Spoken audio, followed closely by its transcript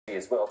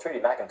as well. Trudy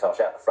McIntosh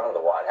out the front of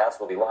the White House.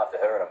 We'll be live to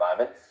her in a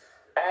moment.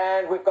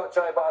 And we've got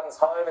Joe Biden's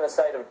home in the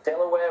state of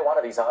Delaware, one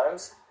of his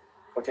homes,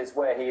 which is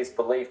where he is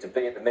believed to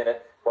be at the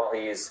minute while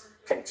he is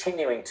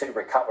continuing to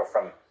recover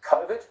from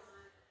COVID.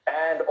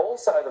 And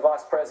also the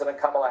Vice President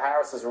Kamala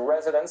Harris's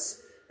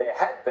residence. There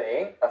had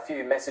been a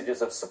few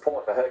messages of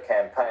support for her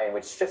campaign,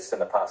 which just in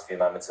the past few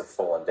moments have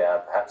fallen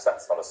down. Perhaps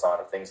that's not a sign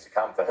of things to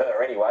come for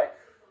her anyway.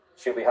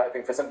 She'll be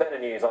hoping for some better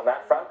news on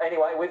that front.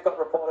 Anyway, we've got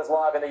reporters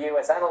live in the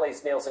US.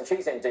 Annalise Nielsen,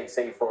 she's in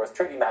DC for us.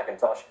 Trudy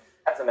McIntosh,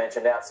 as I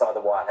mentioned, outside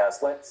the White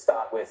House. Let's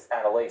start with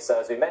Annalise. So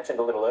as we mentioned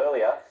a little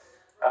earlier,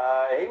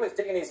 he was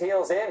digging his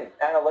heels in,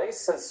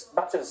 Annalise, as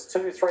much as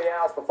 2-3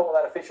 hours before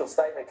that official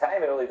statement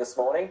came early this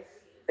morning.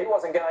 He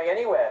wasn't going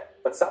anywhere,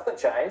 but something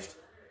changed.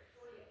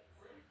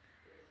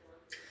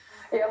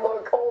 Yeah,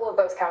 look, all of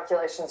those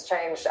calculations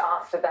changed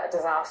after that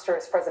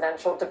disastrous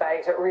presidential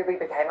debate. It really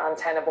became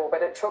untenable,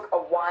 but it took a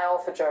while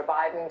for Joe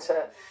Biden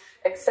to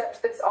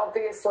accept this,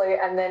 obviously,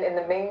 and then in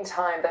the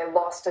meantime, they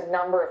lost a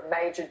number of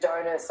major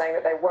donors saying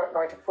that they weren't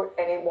going to put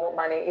any more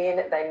money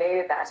in. They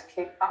needed that to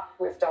keep up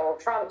with Donald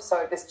Trump,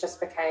 so this just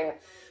became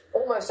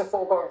almost a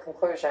foregone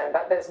conclusion,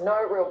 but there's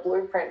no real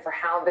blueprint for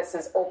how this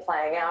is all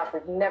playing out.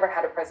 We've never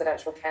had a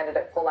presidential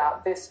candidate pull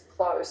out this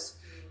close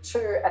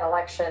to an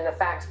election. The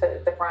fact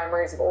that the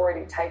primaries have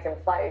already taken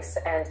place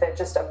and they're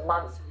just a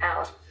month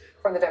out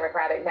from the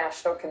Democratic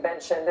National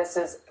Convention, this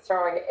is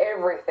throwing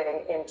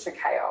everything into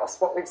chaos.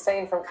 What we've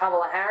seen from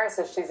Kamala Harris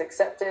is she's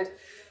accepted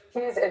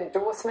his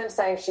endorsement,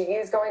 saying she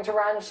is going to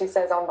run. She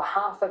says, on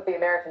behalf of the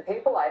American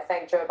people, I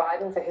thank Joe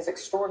Biden for his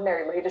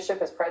extraordinary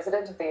leadership as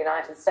President of the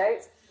United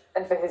States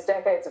and for his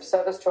decades of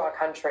service to our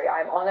country. I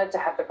am honoured to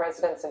have the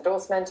President's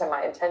endorsement, and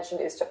my intention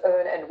is to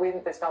earn and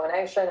win this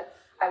nomination.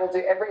 I will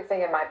do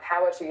everything in my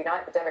power to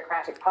unite the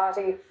Democratic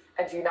Party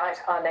and unite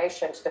our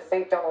nation to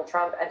defeat Donald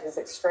Trump and his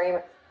extreme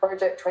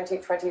Project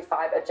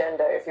 2025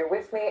 agenda. If you're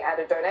with me, add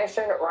a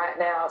donation right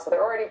now. So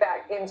they're already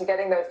back into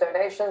getting those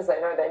donations.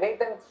 They know they need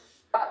them.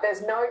 But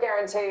there's no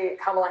guarantee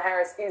Kamala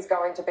Harris is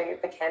going to be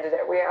the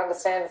candidate. We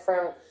understand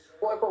from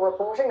local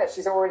reporting that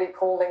she's already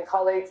called in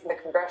colleagues in the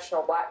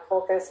Congressional Black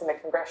Caucus and the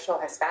Congressional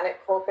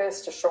Hispanic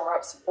Caucus to shore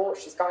up support.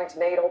 She's going to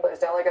need all those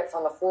delegates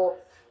on the floor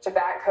to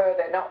back her.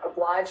 They're not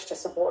obliged to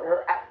support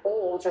her at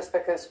all just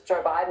because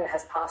Joe Biden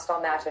has passed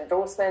on that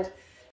endorsement.